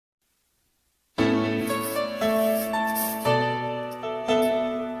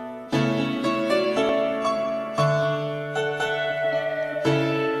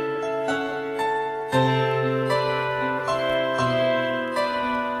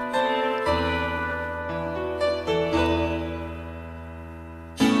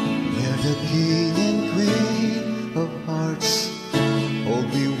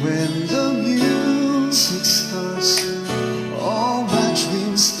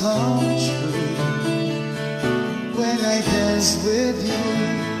come true when I dance with you.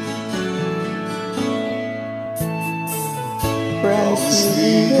 Promise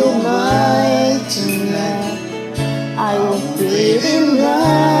me you're mine tonight. I will breathe in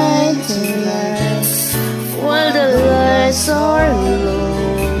right tonight. While the lights are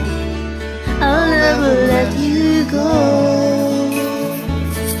low, I'll never let you go.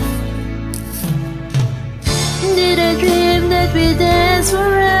 Did I dream that we dance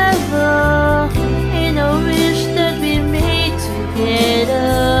forever, in a wish that we made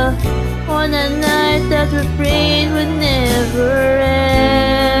together, on a night that we prayed would never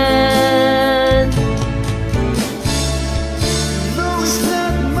end? No, it's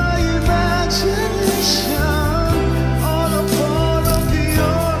not my imagination, all a part of the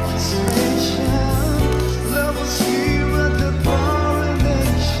orchestration. Love was here at the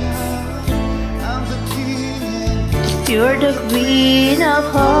coronation. I'm the king and You're the queen of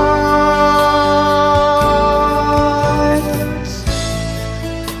hearts.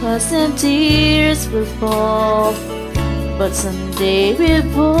 Cause some tears will fall, but someday we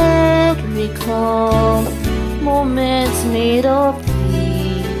both recall moments made of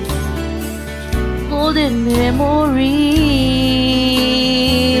peace, golden memories.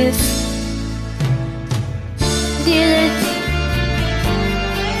 Did I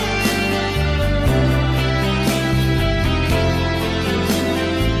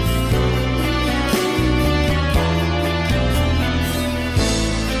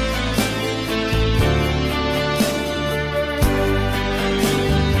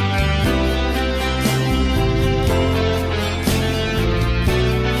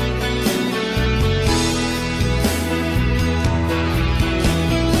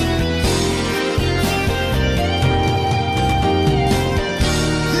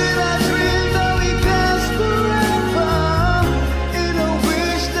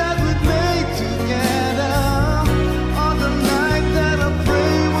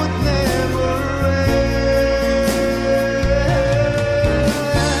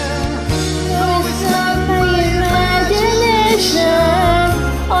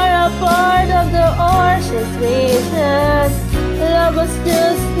love was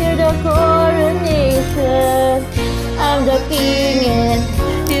just here the coronation? I'm the king and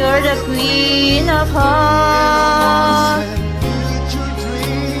you're the queen of hearts,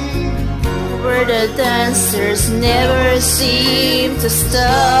 where the dancers never seem to stop.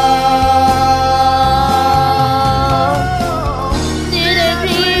 Did I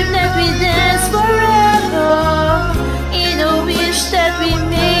dream that we dance forever, in a wish that we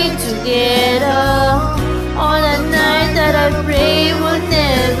made together, on a night that I pray would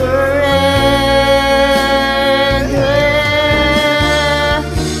never end?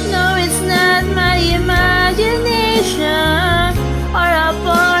 No, it's not my imagination, or a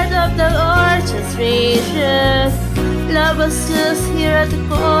part of the orchestration. Love was just here at the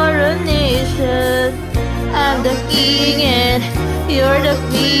coronation. I'm the king and you're the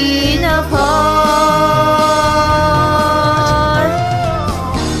queen of hearts.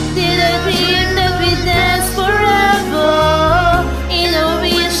 Did I dream that we dance forever, in a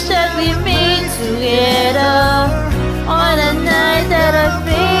wish that we made together, on a night that I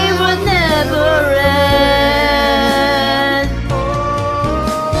pray would never end?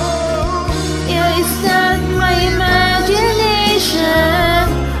 Yeah, it's not my imagination,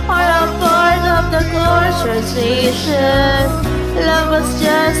 or a part of the orchestration. Love was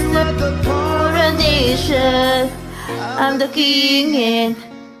just the coronation. I'm the king and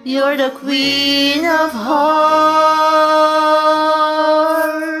you're the queen of hearts.